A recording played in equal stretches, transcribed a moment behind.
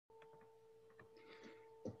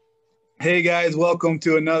Hey guys, welcome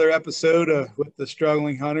to another episode of With the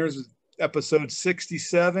Struggling Hunters, episode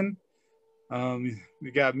 67.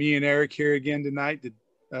 We got me and Eric here again tonight to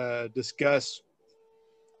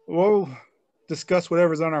we'll discuss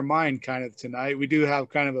whatever's on our mind kind of tonight. We do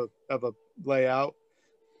have kind of a layout,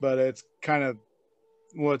 but it's kind of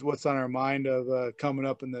what's on our mind of coming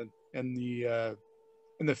up in the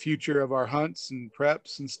future of our hunts and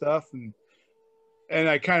preps and stuff. And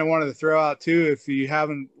I kind of wanted to throw out too, if you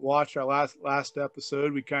haven't watched our last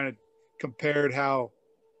episode, we kind of compared how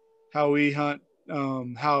we hunt,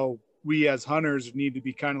 how we as hunters need to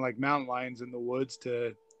be kind of like mountain lions in the woods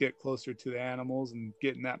to get closer to the animals and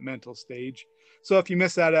get in that mental stage. So if you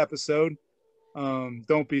missed that episode,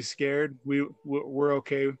 don't be scared. We're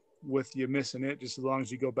okay with you missing it, just as long as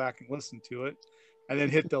you go back and listen to it, and then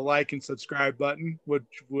hit the like and subscribe button,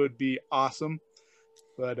 which would be awesome.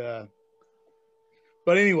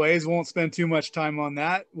 But anyways, won't spend too much time on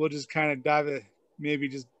that. We'll just kind of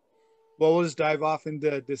we'll just dive off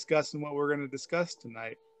into discussing what we're going to discuss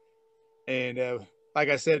tonight. And like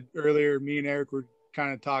I said earlier, me and Eric were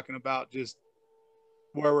kind of talking about just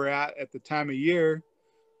where we're at the time of year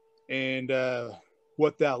and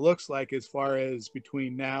what that looks like as far as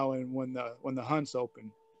between now and when the hunts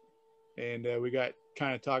open. And we got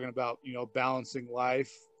kind of talking about, balancing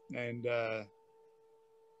life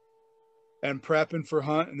and prepping for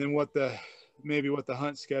hunt, and then what the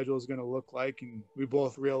hunt schedule is going to look like. And we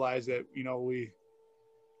both realize that, we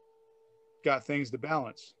got things to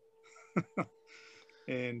balance.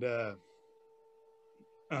 And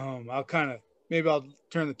I'll turn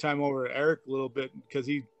the time over to Eric a little bit, because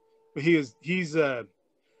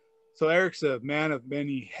so Eric's a man of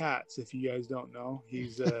many hats. If you guys don't know,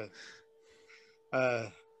 he's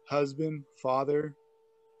a husband, father,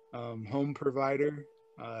 home provider,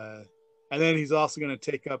 and then he's also going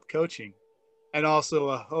to take up coaching, and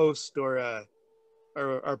also a host or a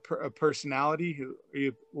personality.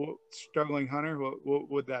 Struggling hunter? What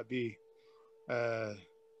would that be? I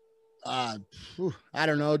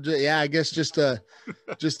don't know. Yeah, I guess just a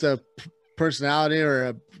personality, or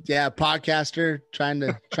a podcaster trying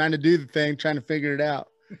to do the thing, trying to figure it out.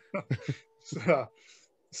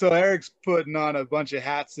 So Eric's putting on a bunch of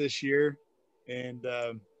hats this year, and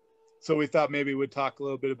so we thought maybe we'd talk a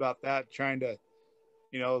little bit about that, trying to,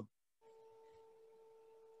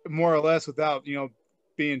 more or less without,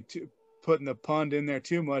 being putting the pun in there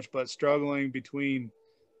too much, but struggling between,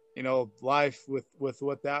 life with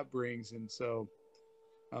what that brings. And so,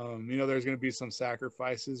 there's going to be some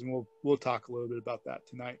sacrifices, and we'll talk a little bit about that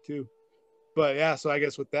tonight too. But yeah, so I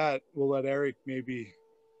guess with that, we'll let Eric maybe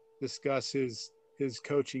discuss his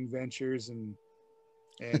coaching ventures and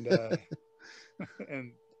and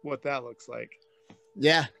what that looks like.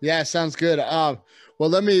 Yeah, sounds good. Well,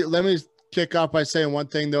 let me kick off by saying one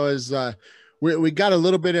thing though, is we got a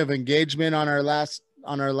little bit of engagement on our last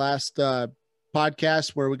podcast,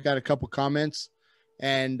 where we got a couple comments,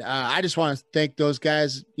 and I just want to thank those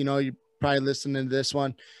guys. You're probably listening to this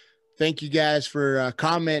one. Thank you guys for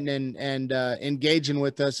commenting and engaging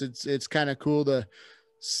with us. It's kind of cool to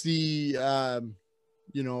see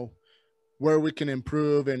where we can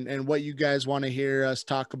improve and what you guys want to hear us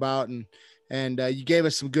talk about, and you gave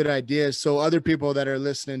us some good ideas. So other people that are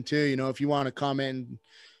listening too, if you want to comment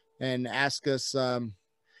and ask us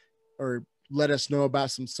or let us know about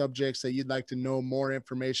some subjects that you'd like to know more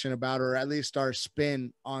information about, or at least our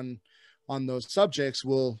spin on those subjects,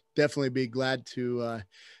 we'll definitely be glad to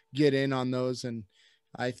get in on those. And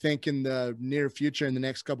I think in the near future, in the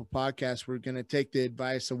next couple podcasts, we're going to take the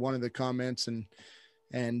advice of one of the comments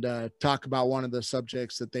and talk about one of the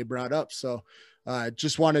subjects that they brought up. So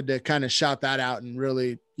just wanted to kind of shout that out and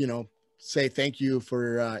really, say thank you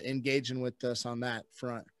for engaging with us on that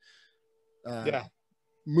front.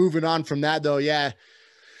 Moving on from that though. Yeah.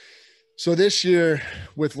 So this year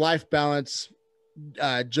with life balance,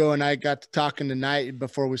 Joe and I got to talking tonight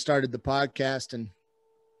before we started the podcast,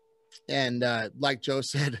 and like Joe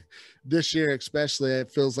said, this year especially,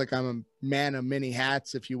 it feels like I'm a man of many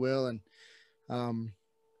hats, if you will. And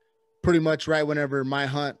pretty much right whenever my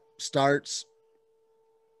hunt starts,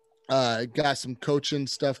 got some coaching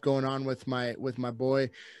stuff going on with my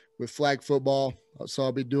boy with flag football, so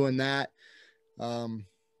I'll be doing that.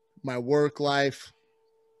 My work life,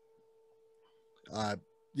 3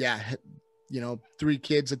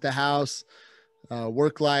 kids at the house,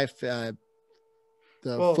 work life,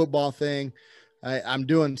 football thing. I'm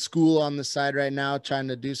doing school on the side right now, trying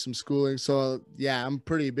to do some schooling. So yeah, I'm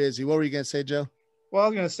pretty busy. What were you going to say, Joe? Well, I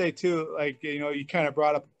was going to say too, like, you kind of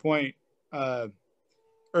brought up a point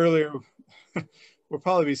earlier. We'll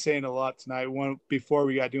probably be saying a lot tonight before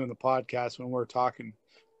we got doing the podcast when we're talking.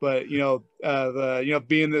 But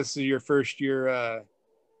being this is your first year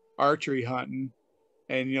archery hunting,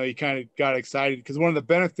 and you kind of got excited because one of the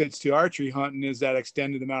benefits to archery hunting is that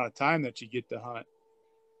extended amount of time that you get to hunt,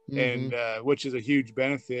 and which is a huge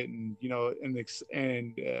benefit, and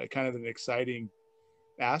kind of an exciting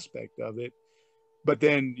aspect of it. But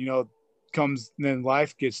then then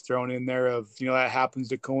life gets thrown in there of that happens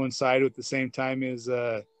to coincide with the same time as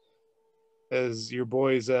your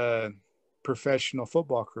boy's professional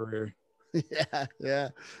football career. Yeah.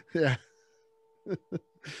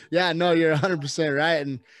 Yeah, no, you're 100%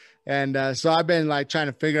 right. And so I've been like trying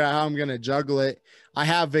to figure out how I'm going to juggle it. I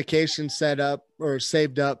have vacation set up or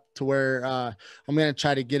saved up to where I'm going to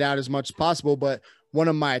try to get out as much as possible. But one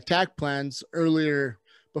of my attack plans earlier,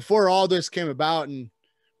 before all this came about and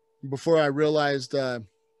before I realized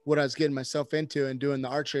what I was getting myself into and doing the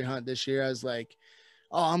archery hunt this year, I was like,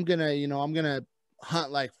 oh, I'm going to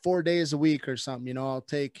hunt like 4 days a week or something. I'll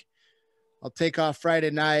take off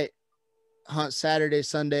Friday night, hunt Saturday,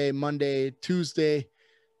 Sunday, Monday, Tuesday.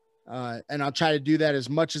 And I'll try to do that as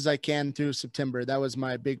much as I can through September. That was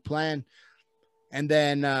my big plan. And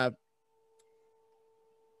then I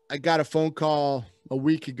got a phone call a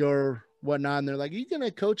week ago or whatnot. And they're like, are you going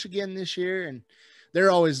to coach again this year? And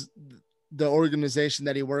they're always the organization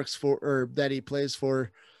that he works for or that he plays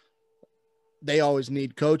for. They always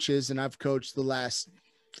need coaches. And I've coached the last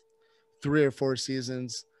 3 or 4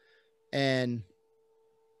 seasons. And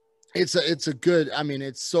it's a good, I mean,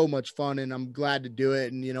 it's so much fun and I'm glad to do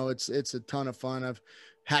it. And, it's a ton of fun. I've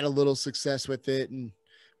had a little success with it and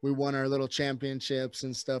we won our little championships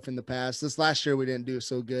and stuff in the past. This last year we didn't do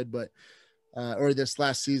so good, but, or this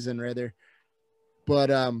last season rather. But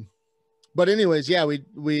anyways, yeah, we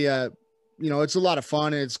it's a lot of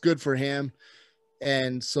fun and it's good for him.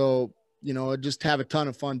 And so, just have a ton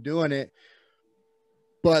of fun doing it.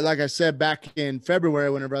 But like I said, back in February,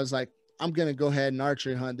 whenever I was like, I'm going to go ahead and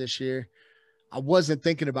archery hunt this year, I wasn't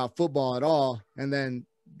thinking about football at all. And then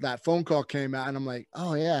that phone call came out and I'm like,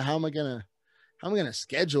 oh yeah, how am I going to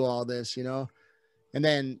schedule all this, And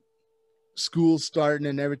then school's starting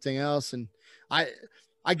and everything else. And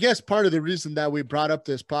I guess part of the reason that we brought up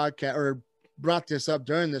this podcast or brought this up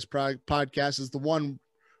during this podcast is the one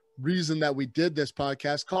reason that we did this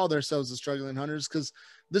podcast, called ourselves the Struggling Hunters, because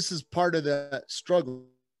this is part of the struggle.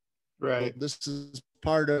 Right. This is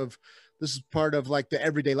part of like the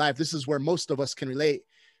everyday life. This is where most of us can relate.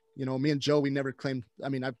 Me and Joe, we never claimed, I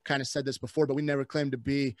mean, I've kind of said this before, but we never claimed to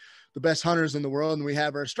be the best hunters in the world, and we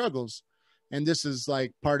have our struggles. And this is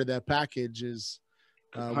like part of that package is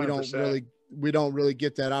we don't really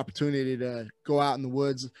get that opportunity to go out in the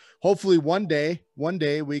woods. Hopefully one day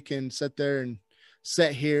we can sit there and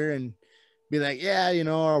sit here and be like, yeah,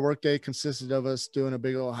 our workday consisted of us doing a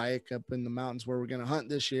big old hike up in the mountains where we're going to hunt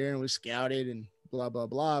this year. And we scouted and blah, blah,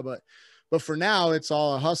 blah. But for now, it's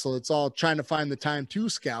all a hustle. It's all trying to find the time to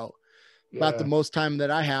scout. Yeah. About the most time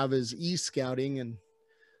that I have is e-scouting. And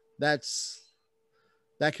that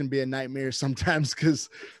can be a nightmare sometimes because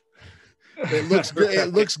it looks good.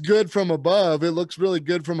 It looks good from above. It looks really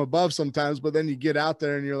good from above sometimes. But then you get out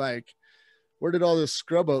there and you're like, where did all this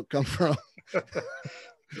scrub oak come from?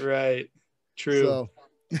 Right. True. So.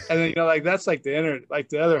 And then, like, that's like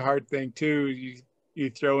the other hard thing too. You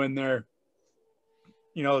throw in there,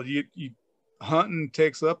 you hunting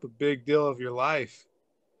takes up a big deal of your life.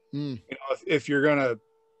 If you're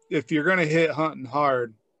gonna hit hunting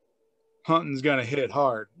hard, hunting's gonna hit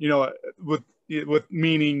hard. With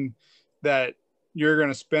meaning that you're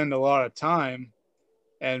gonna spend a lot of time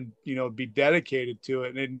and be dedicated to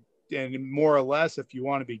it, and more or less, if you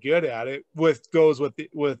want to be good at it, goes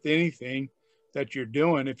with anything that you're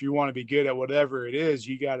doing. If you want to be good at whatever it is,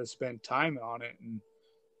 you got to spend time on it,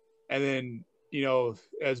 and then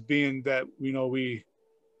as being that we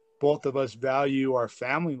both of us value our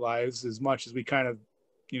family lives as much as we kind of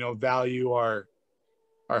value our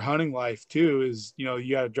hunting life too, is you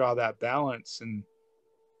got to draw that balance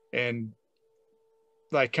and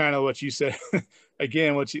like kind of what you said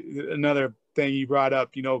again, another thing you brought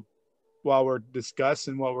up while we're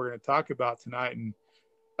discussing what we're going to talk about tonight, and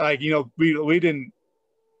like we didn't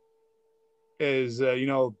is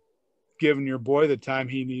giving your boy the time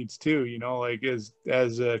he needs too, like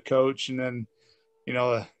as a coach, and then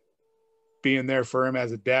being there for him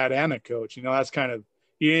as a dad and a coach. That's kind of,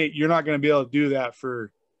 you're not going to be able to do that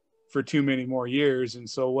for too many more years. And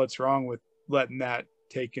so what's wrong with letting that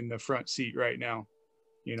take in the front seat right now?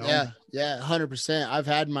 Yeah, 100%. I've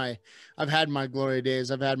had my glory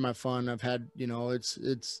days. I've had my fun. I've had,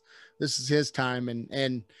 this is his time.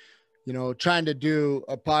 And you know, trying to do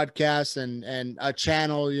a podcast and a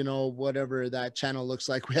channel, you know, whatever that channel looks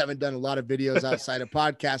like. We haven't done a lot of videos outside of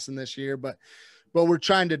podcasting this year, but we're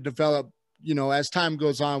trying to develop, you know, as time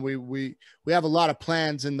goes on, we have a lot of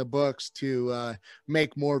plans in the books to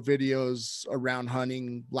make more videos around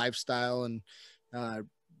hunting, lifestyle, and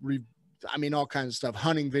all kinds of stuff,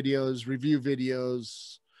 hunting videos, review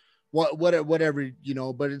videos, whatever, you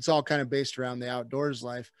know, but it's all kind of based around the outdoors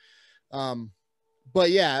life.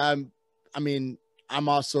 But yeah, I'm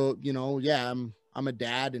also, you know, yeah, I'm a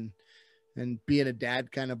dad, and being a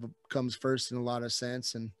dad kind of comes first in a lot of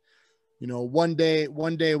sense. And, you know, one day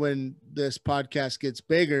when this podcast gets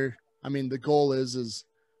bigger, I mean, the goal is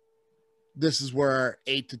this is where our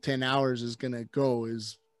 8 to 10 hours is going to go,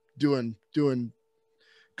 is doing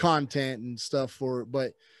content and stuff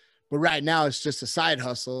but right now it's just a side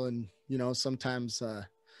hustle. And, you know, sometimes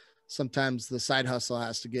the side hustle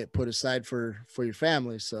has to get put aside for your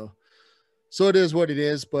family. So it is what it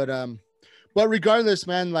is. But regardless,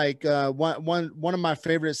 man, like, one of my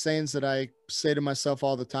favorite sayings that I say to myself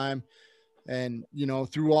all the time, and, you know,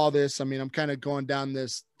 through all this, I mean, I'm kind of going down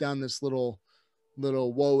this little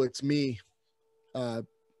whoa, it's me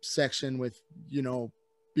section with, you know,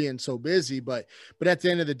 being so busy, but at the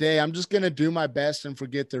end of the day, I'm just going to do my best and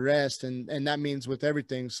forget the rest. And that means with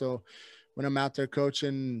everything. So when I'm out there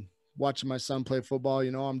coaching, watching my son play football,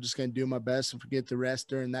 you know, I'm just going to do my best and forget the rest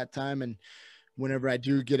during that time. And whenever I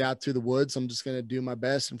do get out to the woods, I'm just going to do my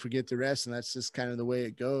best and forget the rest. And that's just kind of the way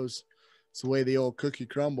it goes. It's the way the old cookie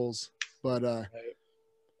crumbles. But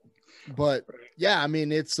yeah, I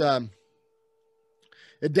mean, it's, it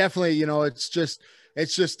definitely, you know, it's just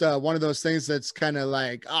one of those things that's kind of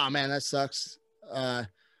like, oh man, that sucks. I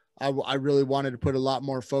really wanted to put a lot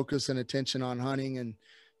more focus and attention on hunting.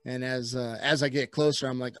 And as I get closer,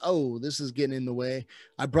 I'm like, oh, this is getting in the way.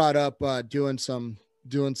 I brought up doing some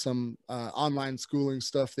online schooling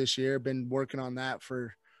stuff this year. Been working on that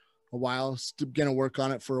for a while. Still gonna work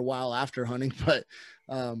on it for a while after hunting, but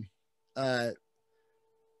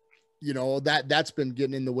you know, that's been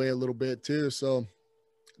getting in the way a little bit too. So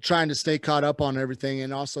trying to stay caught up on everything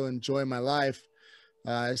and also enjoy my life.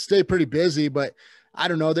 Stay pretty busy, but I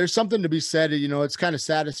don't know. There's something to be said. You know, it's kind of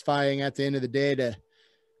satisfying at the end of the day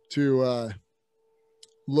to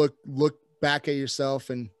look back at yourself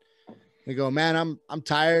and go, man, I'm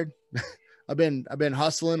tired. I've been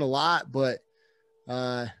hustling a lot, but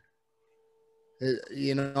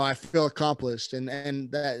you know, I feel accomplished, and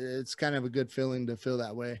that it's kind of a good feeling to feel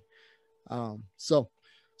that way.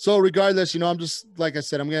 So regardless, you know, I'm just, like I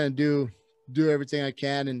said, I'm going to do everything I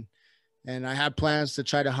can. And I have plans to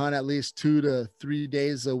try to hunt at least 2 to 3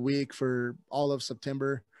 days a week for all of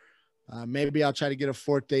September. Maybe I'll try to get a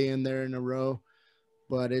 4th day in there in a row,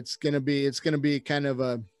 but it's going to be kind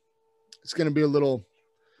of it's going to be a little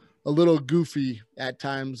goofy at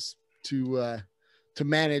times to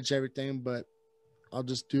manage everything, but I'll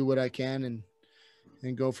just do what I can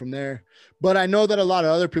and go from there. But I know that a lot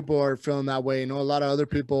of other people are feeling that way. You know, a lot of other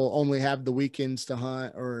people only have the weekends to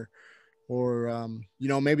hunt, or you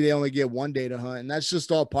know, maybe they only get 1 day to hunt, and that's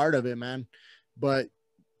just all part of it, man. But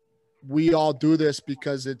we all do this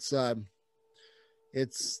because it's our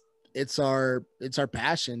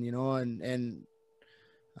passion, you know, and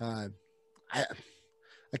I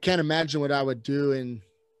can't imagine what I would do in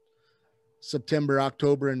September,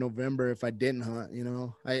 October, and November if I didn't hunt, you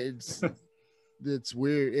know. It's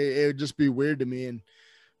weird. It would just be weird to me. And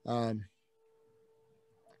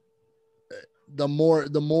the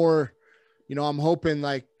more, you know, I'm hoping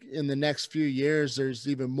like in the next few years, there's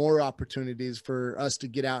even more opportunities for us to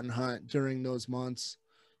get out and hunt during those months.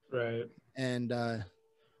 Right. And,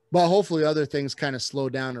 but hopefully other things kind of slow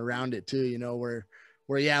down around it too, you know, where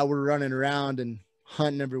yeah, we're running around and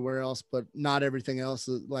hunting everywhere else, but not everything else.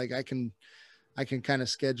 Like I can kind of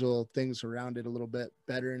schedule things around it a little bit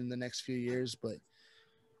better in the next few years, but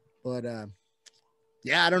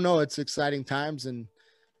yeah, I don't know. It's exciting times, and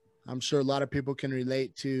I'm sure a lot of people can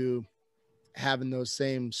relate to having those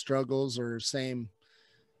same struggles or same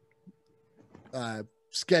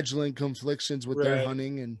scheduling conflictions with their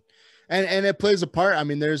hunting, and it plays a part. I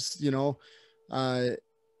mean, there's, you know,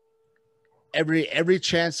 every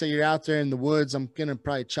chance that you're out there in the woods, I'm going to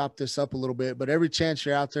probably chop this up a little bit, but every chance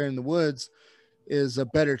you're out there in the woods is a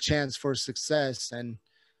better chance for success. And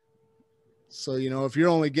so, you know, if you're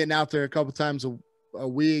only getting out there a couple times a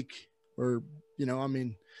week, or, you know, I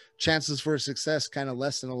mean, chances for success kind of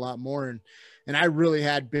lessen a lot more. And I really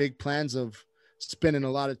had big plans of spending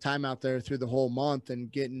a lot of time out there through the whole month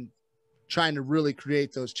and trying to really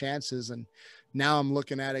create those chances. And now I'm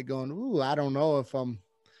looking at it going, ooh, I don't know if I'm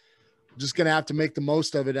just going to have to make the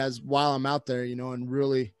most of it while I'm out there, you know, and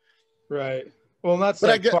really Right. Well, that's But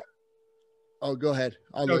I like get, oh, go ahead.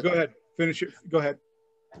 no, go ahead. Finish it. Go ahead.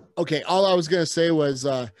 Okay. All I was going to say was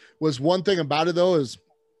one thing about it though, is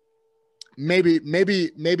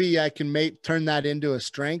maybe I can turn that into a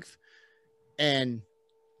strength, and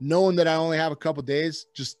knowing that I only have a couple days,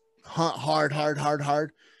 just hunt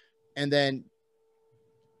hard, and then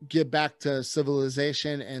get back to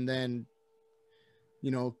civilization, and then,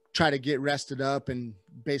 try to get rested up and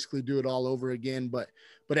basically do it all over again. But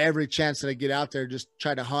every chance that I get out there, just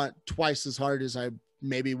try to hunt twice as hard as I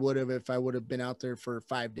maybe would have if I would have been out there for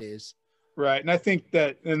 5 days. Right. And I think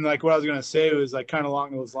that, and like what I was going to say was like kind of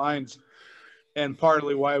along those lines, and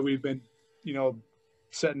partly why we've been,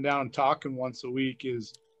 sitting down and talking once a week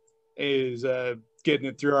is getting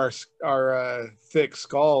it through our thick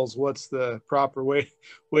skulls. What's the proper way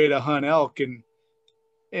to hunt elk?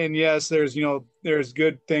 And yes, there's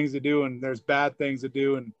good things to do and there's bad things to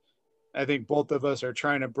do. And I think both of us are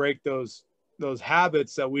trying to break those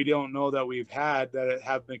habits that we don't know that we've had that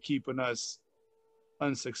have been keeping us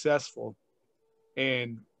unsuccessful.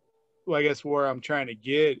 And well, I guess where I'm trying to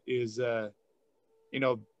get is,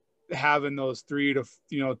 having those 2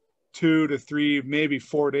 to 3, maybe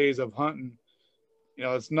 4 days of hunting.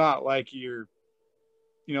 It's not like you're,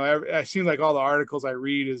 it seems like all the articles I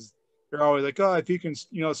read is they're always like, oh, if you can,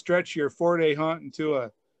 stretch your 4-day hunt into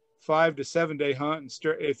a 5 to 7 day hunt,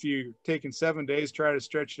 and if you're taking 7 days, try to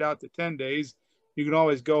stretch it out to 10 days. You can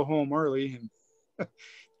always go home early. And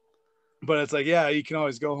but it's like, yeah, you can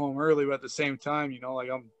always go home early, but at the same time, like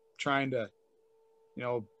I'm trying to,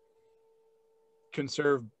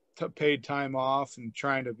 conserve paid time off and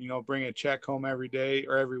trying to, bring a check home every day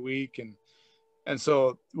or every week. And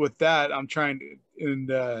so with that, I'm trying to, and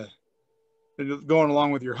going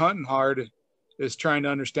along with your hunting hard is trying to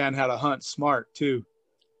understand how to hunt smart too,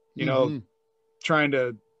 trying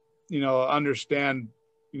to, understand,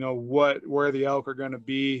 where the elk are going to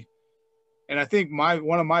be. And I think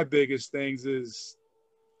one of my biggest things is,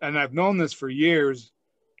 and I've known this for years,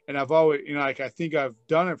 and I've always, like, I think I've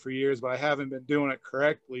done it for years, but I haven't been doing it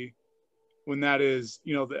correctly. When that is,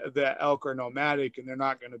 the elk are nomadic and they're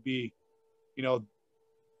not going to be,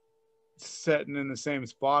 sitting in the same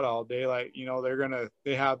spot all day. Like,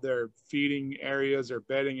 they have their feeding areas or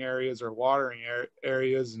bedding areas or watering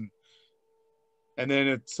areas. And then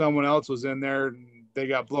if someone else was in there and they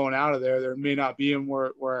got blown out of there may not be in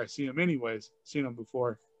where I see them anyways, seen them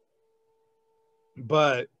before.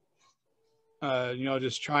 But,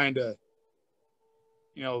 just trying to,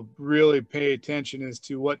 really pay attention as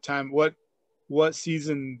to what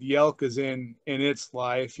season the elk is in its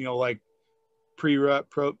life, like pre-rut,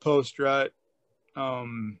 post-rut,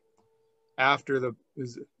 after the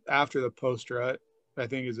post-rut, I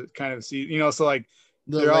think is it kind of season, so like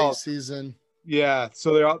The they're late all season. Yeah,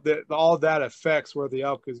 so all that affects where the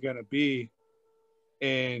elk is going to be,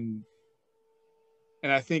 and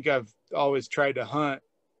I think I've always tried to hunt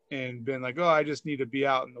and been like, oh, I just need to be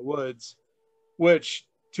out in the woods, which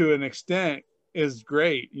to an extent is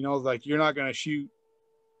great. Like you're not going to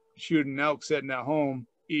shoot an elk sitting at home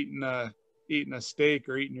eating a steak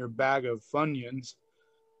or eating your bag of Funyuns,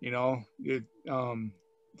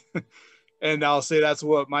 And I'll say that's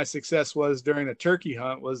what my success was during the turkey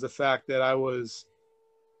hunt, was the fact that I was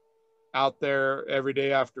out there every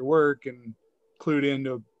day after work and clued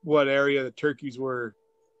into what area the turkeys were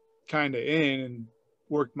kind of in and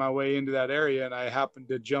worked my way into that area. And I happened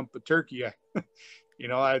to jump a turkey.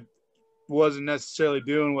 I wasn't necessarily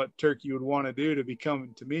doing what turkey would want to do to be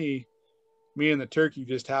coming to me. Me and the turkey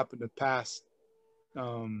just happened to pass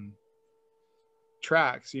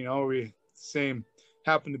tracks, we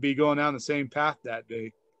happened to be going down the same path that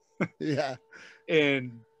day. Yeah.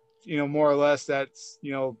 And, more or less that's,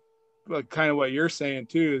 kind of what you're saying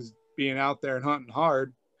too, is being out there and hunting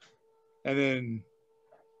hard. And then,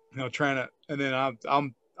 trying to, and then I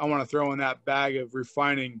want to throw in that bag of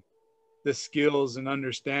refining the skills and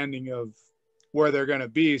understanding of where they're going to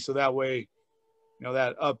be. So that way,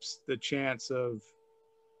 that ups the chance of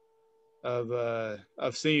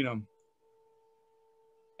seeing them.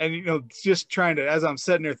 And, just trying to, as I'm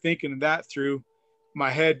sitting there thinking that through, my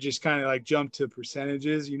head just kind of like jumped to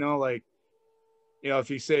percentages, like, if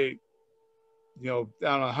you say, on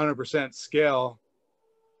a 100% scale,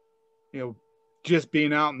 just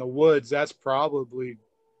being out in the woods, that's probably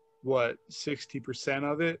what, 60%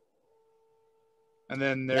 of it. And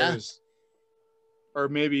then there's, or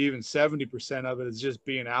maybe even 70% of it is just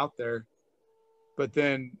being out there. But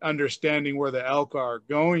then understanding where the elk are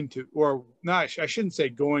going to, or not, I shouldn't say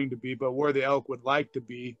going to be, but where the elk would like to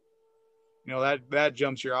be, that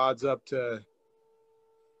jumps your odds up to,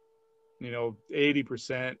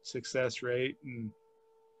 80% success rate. And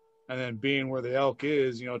and then being where the elk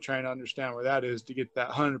is, you know, trying to understand where that is to get that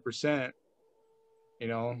 100%, you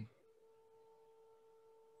know.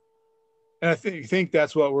 And I think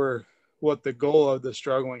that's what the goal of the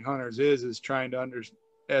struggling hunters is trying to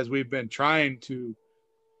as we've been trying to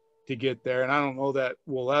get there. And I don't know that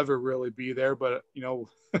we'll ever really be there, but you know,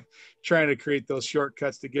 trying to create those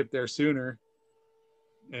shortcuts to get there sooner,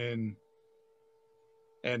 and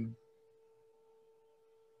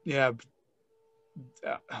yeah,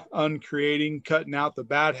 uncreating, cutting out the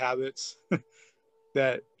bad habits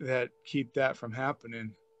that keep that from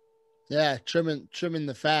happening. Yeah, trimming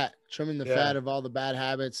the fat, Yeah. of all the bad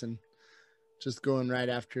habits, and just going right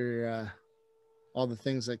after all the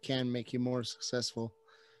things that can make you more successful.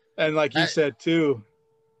 And like you said too,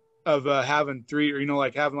 of having three, or you know,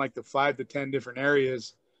 like having like the 5 to 10 different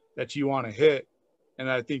areas that you want to hit.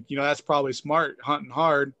 And I think, you know, that's probably smart hunting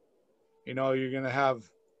hard. You know, you're going to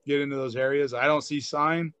get into those areas. I don't see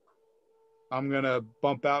sign, I'm going to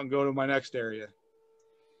bump out and go to my next area.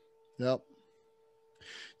 Yep.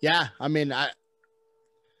 Yeah. I mean, I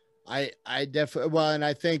definitely, well, and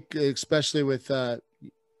I think especially with,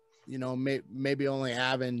 you know, maybe only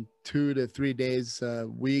having 2 to 3 days a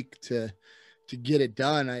week to get it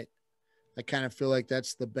done. I kind of feel like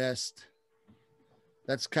that's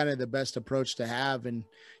kind of the best approach to have. And,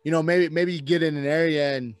 you know, maybe you get in an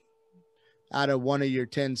area and out of one of your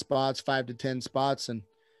 10 spots, 5 to 10 spots, and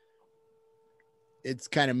it's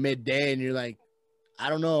kind of midday and you're like, I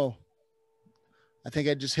don't know, I think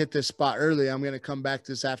I just hit this spot early. I'm going to come back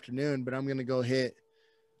this afternoon, but I'm going to go hit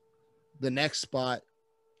the next spot.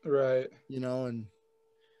 Right. You know,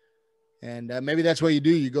 and maybe that's what you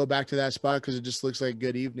do. You go back to that spot because it just looks like a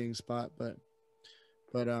good evening spot. But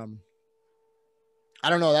I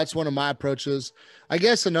don't know. That's one of my approaches. I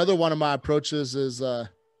guess another one of my approaches is,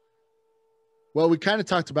 well, we kind of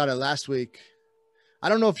talked about it last week. I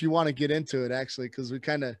don't know if you want to get into it actually, because we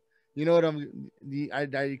kind of, you know what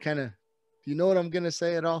do you know what I'm going to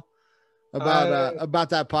say at all about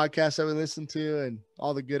that podcast that we listened to and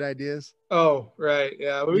all the good ideas? Oh, right.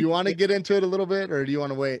 Yeah. Do you want to get into it a little bit, or do you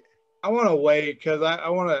want to wait? I want to wait because I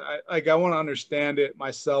want to understand it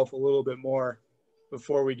myself a little bit more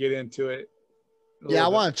before we get into it. Yeah, I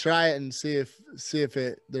want to try it and see if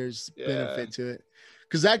there's benefit to it,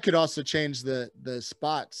 because that could also change the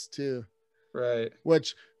spots too. Right.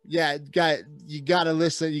 Which, yeah, you got to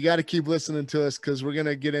listen. You got to keep listening to us, because we're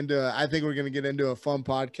gonna get into. I think we're gonna get into a fun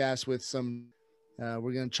podcast with some.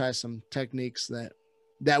 We're gonna try some techniques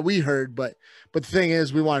that we heard, but the thing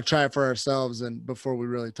is, we want to try it for ourselves, and before we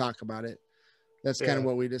really talk about it. That's kind of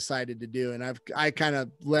what we decided to do, and I kind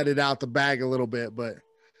of let it out the bag a little bit, but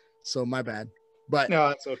so my bad. But no,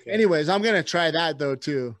 it's okay. Anyways, I'm gonna try that though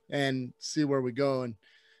too, and see where we go, and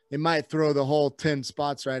it might throw the whole 10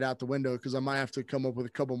 spots right out the window, because I might have to come up with a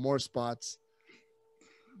couple more spots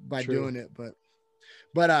by doing it.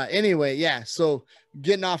 But anyway, yeah. So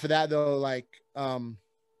getting off of that though, like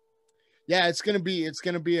yeah, it's gonna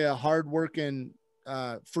be a hard working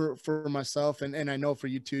for myself, and I know for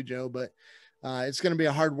you too, Joe, but it's gonna be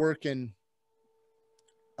a hard working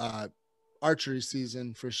archery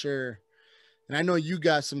season for sure. And I know you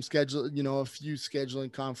got some schedule, you know, a few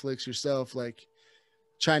scheduling conflicts yourself, like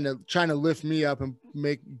trying to lift me up and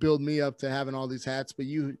build me up to having all these hats. But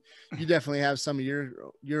you definitely have some of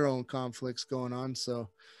your own conflicts going on. So,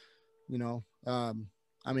 you know,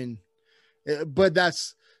 I mean, but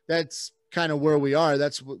that's kind of where we are.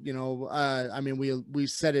 That's what, you know, I mean, we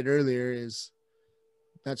said it earlier, is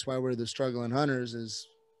that's why we're the struggling hunters, is,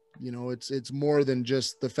 you know, it's more than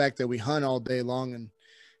just the fact that we hunt all day long and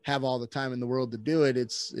have all the time in the world to do it.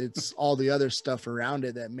 It's all the other stuff around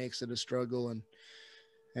it that makes it a struggle.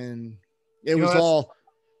 And it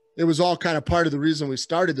was all kind of part of the reason we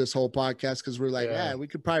started this whole podcast, because we're like, yeah, we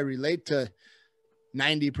could probably relate to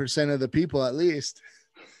 90% of the people at least.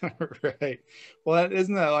 Right. Well,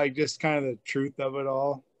 isn't that like just kind of the truth of it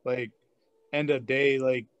all? Like, end of day,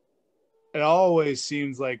 like, it always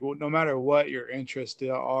seems like no matter what your interest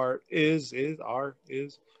is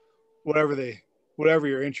whatever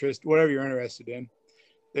your interest, whatever you're interested in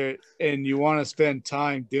there, and you want to spend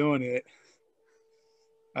time doing it,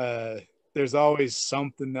 there's always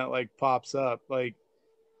something that like pops up, like,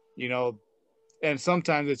 you know, and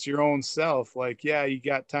sometimes it's your own self. Like, yeah, you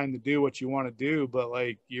got time to do what you want to do, but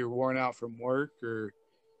like you're worn out from work, or,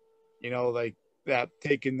 you know, like that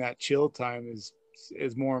taking that chill time is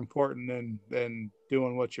more important than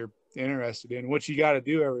doing what you're interested in, which you got to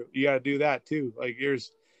do. You got to do that too. Like,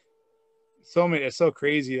 there's so many, it's so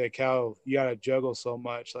crazy, like how you got to juggle so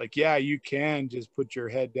much. Like, yeah, you can just put your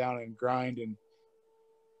head down and grind and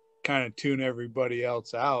kind of tune everybody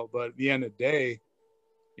else out, but at the end of the day,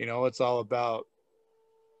 it's all about,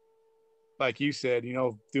 like you said,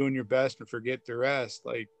 doing your best and forget the rest.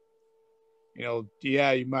 Like,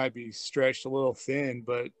 yeah, you might be stretched a little thin,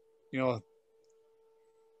 but, you know,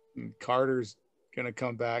 Carter's going to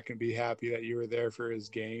come back and be happy that you were there for his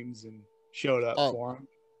games and showed up Oh, for him.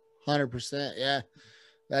 100%. Yeah.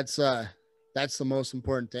 That's the most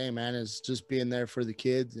important thing, man, is just being there for the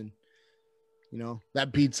kids. And,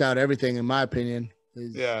 that beats out everything, in my opinion.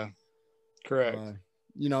 Yeah, correct.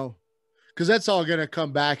 Because that's all going to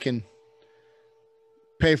come back and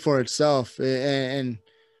pay for itself. And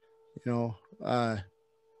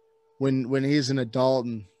when he's an adult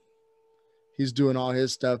and he's doing all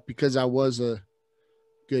his stuff, because I was a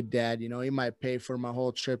good dad, he might pay for my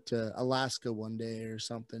whole trip to Alaska one day or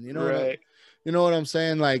something. Right. You know what I'm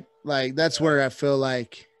saying? Like that's where I feel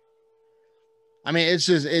like, I mean,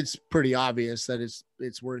 it's pretty obvious that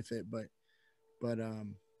it's worth it, but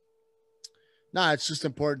no, it's just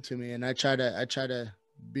important to me. And I try to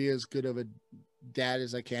be as good of a dad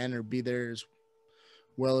as I can, or be there as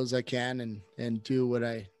well as I can, and do what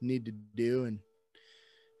I need to do.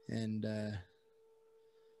 And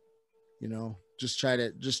just try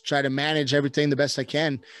to manage everything the best I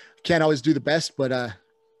can. Can't always do the best, but I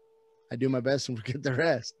do my best and forget the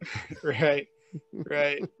rest. Right.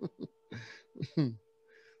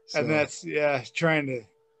 So. And that's,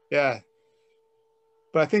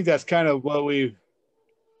 but I think that's kind of what we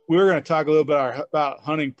were going to talk a little bit about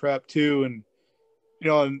hunting prep too. And,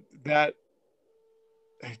 and that,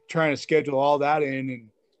 trying to schedule all that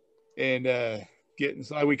in and getting,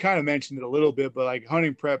 so we kind of mentioned it a little bit, but like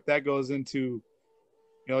hunting prep, that goes into,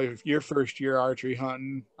 your first year archery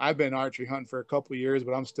hunting. I've been archery hunting for a couple of years,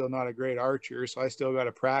 but I'm still not a great archer. So I still got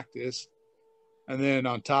to practice. And then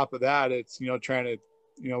on top of that, it's, trying to,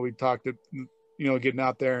 we talked to, getting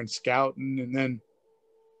out there and scouting, and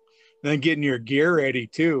then getting your gear ready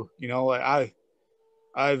too. Like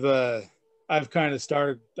I've kind of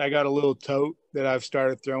started, I got a little tote that I've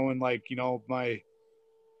started throwing, like,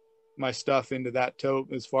 my stuff into that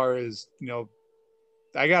tote, as far as,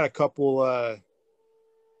 I got a couple,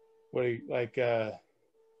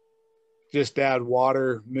 just add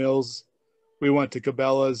water mills. We went to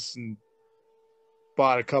Cabela's and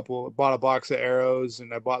bought a box of arrows,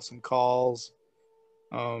 and I bought some calls.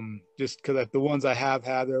 Just because the ones I have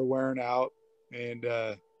had, they're wearing out, and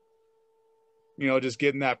just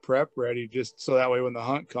getting that prep ready, just so that way when the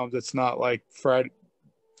hunt comes, it's not like Friday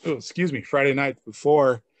night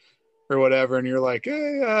before or whatever, and you're like,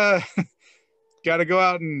 hey, got to go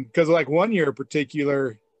out. And because like one year in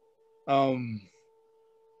particular, I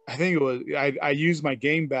think it was, I used my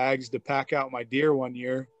game bags to pack out my deer one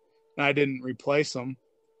year, and I didn't replace them.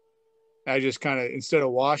 I just kind of, instead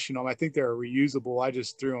of washing them, I think they were reusable, I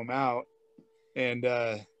just threw them out. And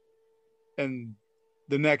the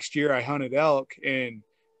next year I hunted elk, and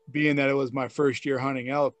being that it was my first year hunting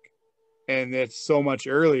elk, and it's so much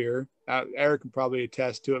earlier, Eric can probably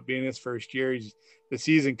attest to it, being his first year. The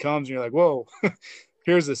season comes and you're like, whoa,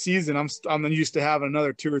 here's the season. I'm used to having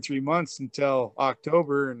another 2 or 3 months until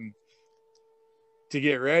October and to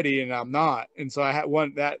get ready, and I'm not. And so I had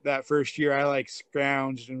that first year, I like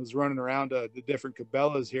scrounged and was running around to the different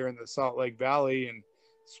Cabela's here in the Salt Lake Valley and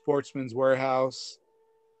Sportsman's Warehouse,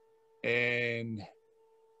 and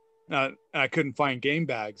I couldn't find game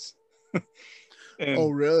bags. And, oh,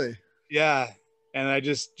 really? Yeah. And I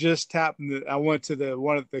just happened I went to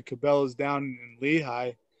one of the Cabela's down in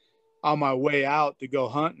Lehigh on my way out to go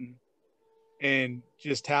hunting, and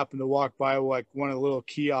just happened to walk by like one of the little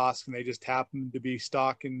kiosks, and they just happened to be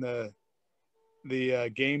stocking the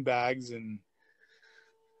game bags, and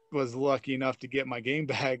was lucky enough to get my game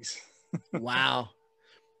bags. Wow.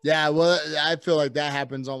 Yeah. Well, I feel like that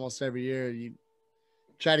happens almost every year. You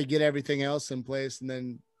try to get everything else in place, and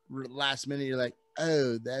then last minute you're like,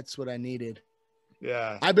 oh, that's what I needed.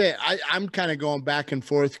 Yeah. I bet I'm kind of going back and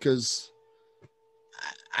forth, because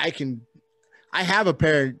I have a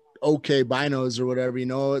pair of okay binos or whatever,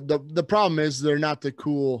 the problem is they're not the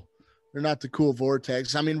cool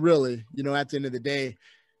Vortex. I mean, really, at the end of the day,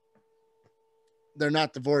 they're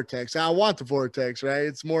not the Vortex. I want the Vortex, right?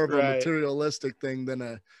 It's more of a materialistic thing than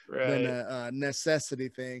a necessity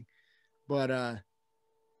thing. But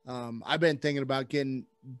I've been thinking about getting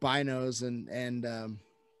binos, and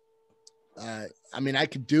I mean, I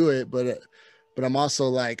could do it, but I'm also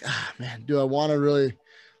like, man, do I want to really,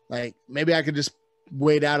 like, maybe I could just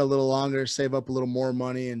wait out a little longer, save up a little more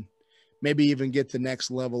money, and maybe even get the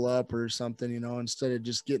next level up or something, instead of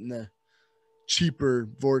just getting the cheaper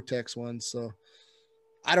Vortex ones. So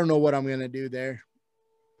I don't know what I'm going to do there.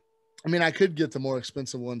 I mean, I could get the more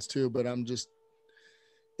expensive ones too, but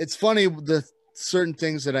it's funny, the certain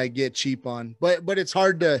things that I get cheap on, but it's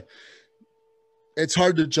hard to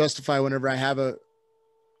justify whenever I have a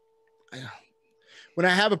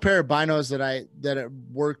pair of binos that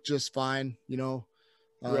work just fine, you know.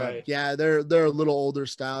 Right. Yeah, they're a little older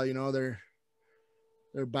style, you know, they're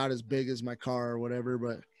about as big as my car or whatever,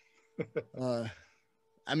 but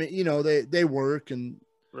I mean, you know, they work, and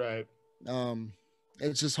Right.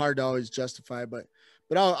 it's just hard to always justify, but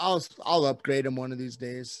I'll upgrade them one of these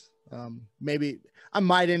days. Maybe I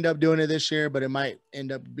might end up doing it this year, but it might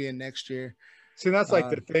end up being next year. See, that's like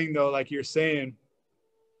the thing though, like you're saying,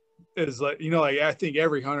 is like, you know, like I think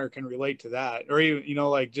every hunter can relate to that, or even, you know,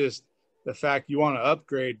 like just the fact you want to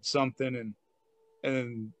upgrade something,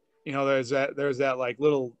 and you know, there's that like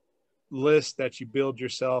little list that you build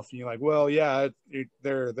yourself, and you're like, well, yeah,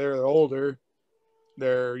 they're older,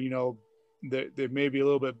 they're, you know, they may be a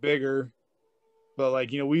little bit bigger, but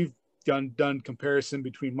like, you know, we've done comparison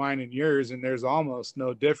between mine and yours, and there's almost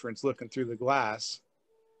no difference looking through the glass.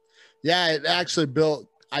 Yeah, it actually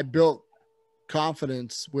I built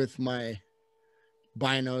confidence with my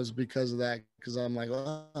binos because of that, because I'm like,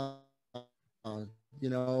 oh, you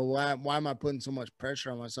know, why am I putting so much pressure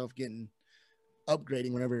on myself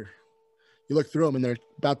upgrading whenever you look through them and they're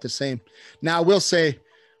about the same. Now I will say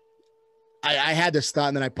I had this thought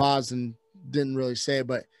and then I paused and didn't really say it,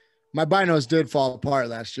 but my binos did fall apart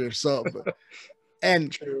last year. So,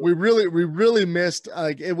 and we really missed,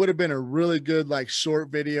 like, it would have been a really good, like, short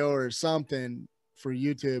video or something for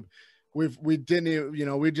YouTube. We didn't even, you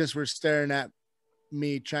know, we just were staring at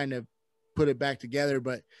me trying to put it back together.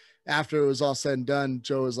 But after it was all said and done,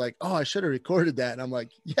 Joe was like, oh, I should have recorded that. And I'm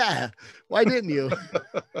like, yeah, why didn't you?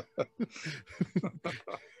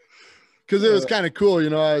 Because it was kind of cool, you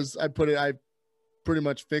know. I pretty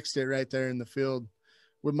much fixed it right there in the field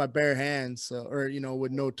with my bare hands, so, or, you know,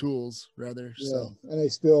 with no tools rather. Yeah, so, and they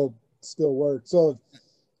still work. So,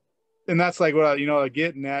 and that's like what you know,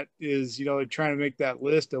 getting at is, you know, trying to make that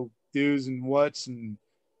list of do's and what's and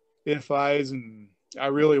if I's and I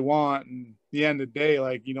really want, and at the end of the day,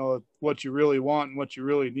 like, you know, what you really want and what you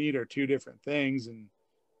really need are two different things. And,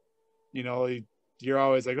 you know, you're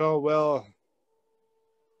always like, oh, well,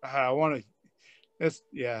 I want to,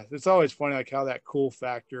 it's always funny, like how that cool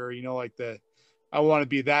factor, you know, like I want to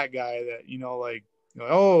be that guy that, you know, like,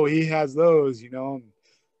 oh, he has those, you know,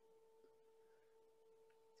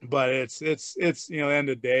 but it's, you know, end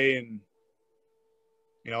of the day, and,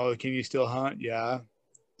 you know, can you still hunt? Yeah.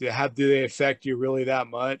 Do they affect you really that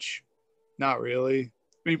much? Not really.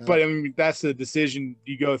 But I mean, that's the decision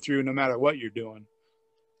you go through no matter what you're doing.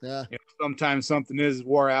 Yeah. You know, sometimes something is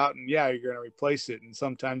wore out and yeah, you're going to replace it. And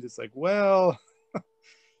sometimes it's like, well,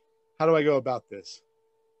 how do I go about this?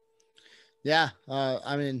 Yeah.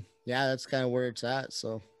 I mean, yeah, that's kind of where it's at.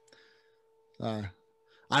 So, I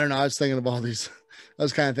don't know. I was kind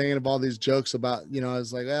of thinking of all these jokes about, you know, I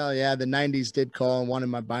was like, well, yeah, the 90s did call and wanted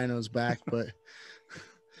my binos back, but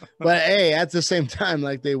hey, at the same time,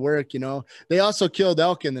 like, they work, you know. They also killed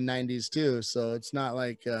elk in the 90s too. So it's not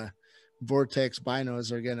like Vortex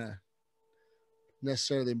binos are going to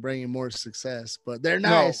necessarily bring you more success, but they're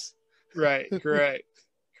nice. No. Right.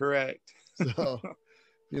 Correct. So,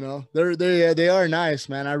 you know, they are nice,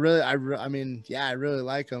 man. I mean, yeah, I really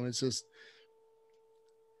like them. It's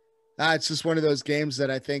just one of those games that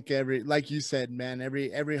I think like you said, man,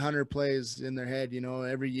 every hunter plays in their head, you know,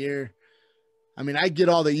 every year. I mean, I get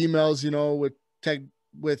all the emails, you know,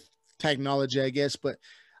 with technology, I guess, but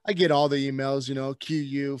I get all the emails, you know,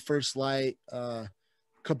 QU, First Light,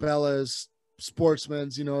 Cabela's,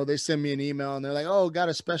 Sportsman's, you know, they send me an email and they're like, oh, got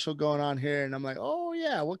a special going on here. And I'm like, oh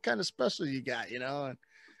yeah, what kind of special you got, you know? And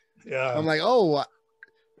yeah, I'm like, oh,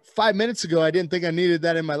 5 minutes ago, I didn't think I needed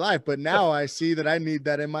that in my life, but now I see that I need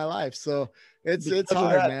that in my life. So it's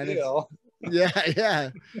hard, man.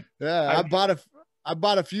 Yeah. I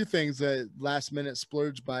bought a few things that last minute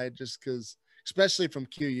splurge by, just because, especially from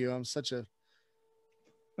QU. I'm such a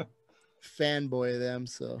fanboy of them.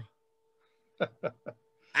 So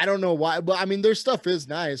I don't know why, but I mean, their stuff is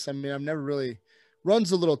nice. I mean, I've never really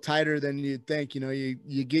runs a little tighter than you'd think, you know, you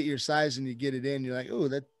get your size and you get it in, you're like, oh,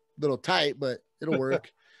 that's a little tight, but it'll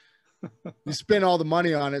work. You spend all the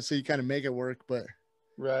money on it, so you kind of make it work, but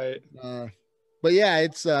right. But yeah,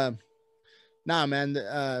 it's nah, man,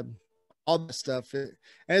 all that stuff, and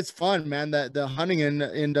it's fun, man. That the hunting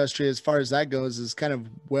industry, as far as that goes, is kind of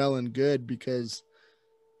well and good, because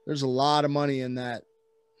there's a lot of money in that.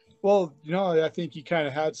 Well, you know, I think you kind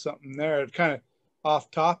of had something there, kind of off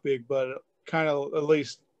topic, but kind of, at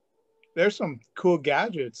least there's some cool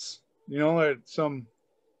gadgets, you know, there's some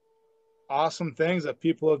awesome things that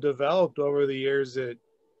people have developed over the years that,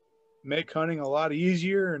 make hunting a lot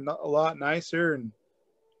easier and a lot nicer and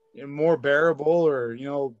more bearable, or, you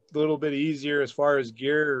know, a little bit easier as far as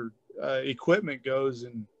gear, equipment goes.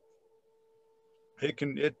 And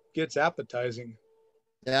it gets appetizing.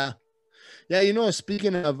 Yeah. Yeah. You know,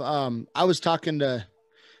 speaking of, I was talking to,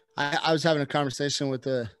 I was having a conversation with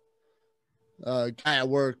a guy at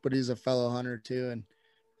work, but he's a fellow hunter too.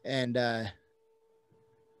 And I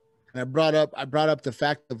brought up the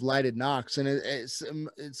fact of lighted nocks, and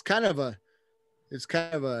it's kind of a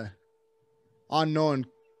unknown.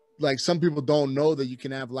 Like, some people don't know that you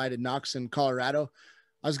can have lighted nocks in Colorado.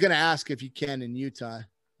 I was going to ask if you can in Utah.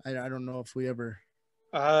 I don't know if we ever.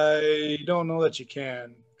 I don't know that you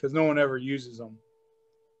can, because no one ever uses them.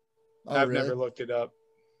 Oh, I've really? never looked it up.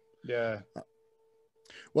 Yeah.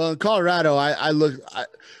 Well, in Colorado, I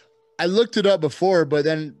looked it up before, but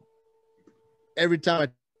then every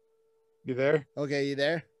time You there? okay, you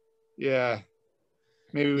there? Yeah.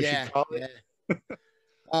 Maybe we should call it.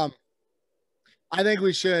 Yeah. I think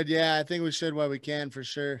we should. Yeah, I think we should while we can, for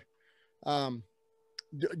sure. Do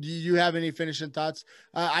you have any finishing thoughts?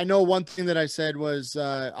 I know one thing that I said was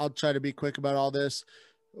I'll try to be quick about all this.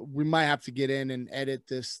 We might have to get in and edit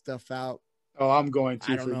this stuff out. Oh, I'm going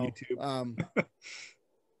to I don't for know. YouTube.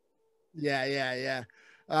 Yeah.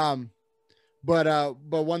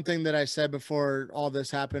 But one thing that I said before all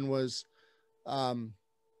this happened was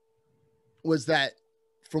that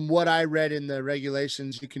from what I read in the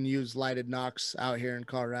regulations, you can use lighted nocks out here in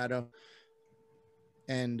Colorado.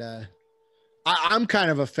 And I'm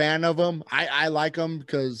kind of a fan of them. I like them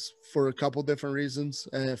because for a couple different reasons.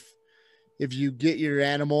 And if you get your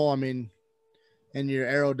animal, I mean, and your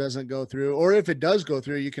arrow doesn't go through, or if it does go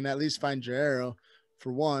through, you can at least find your arrow,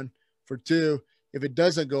 for one. For two, if it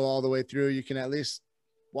doesn't go all the way through, you can at least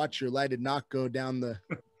watch your lighted knock go down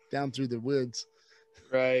through the woods.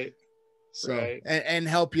 Right. So, right. And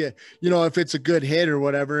help you, if it's a good hit or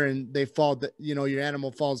whatever, and they fall, your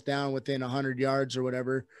animal falls down within 100 yards or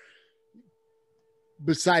whatever.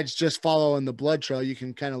 Besides just following the blood trail, you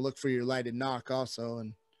can kind of look for your lighted knock also,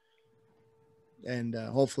 and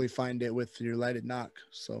hopefully find it with your lighted knock.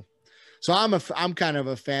 So I'm kind of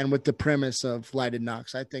a fan with the premise of lighted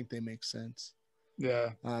knocks. I think they make sense. Yeah.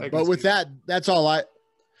 But with that's all I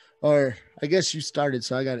guess you started,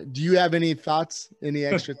 so I got it. Do you have any thoughts? Any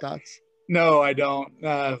extra thoughts? No, I don't.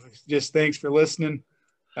 Just thanks for listening.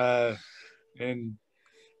 And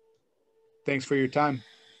thanks for your time.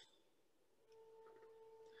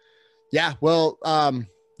 Yeah. Well,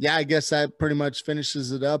 I guess that pretty much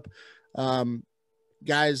finishes it up.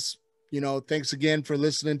 Guys, thanks again for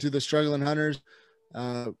listening to the Struggling Hunters.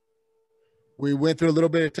 We went through a little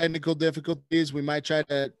bit of technical difficulties. We might try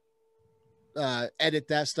to edit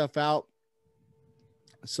that stuff out,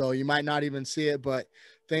 so you might not even see it, but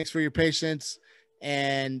thanks for your patience,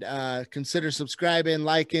 and consider subscribing,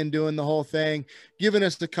 liking, doing the whole thing, giving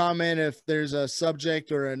us the comment. If there's a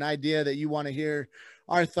subject or an idea that you want to hear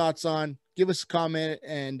our thoughts on, give us a comment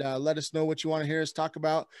and let us know what you want to hear us talk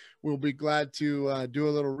about. We'll be glad to do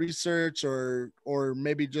a little research, or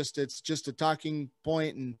maybe it's just a talking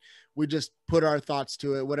point and we just put our thoughts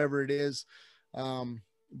to it, whatever it is.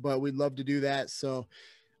 But we'd love to do that. So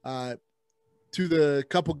to the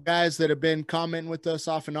couple guys that have been commenting with us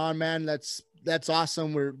off and on, man, that's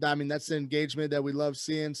awesome. That's the engagement that we love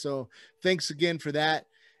seeing. So thanks again for that.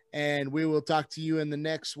 And we will talk to you in the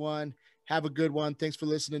next one. Have a good one. Thanks for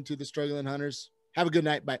listening to the Struggling Hunters. Have a good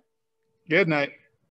night. Bye. Good night.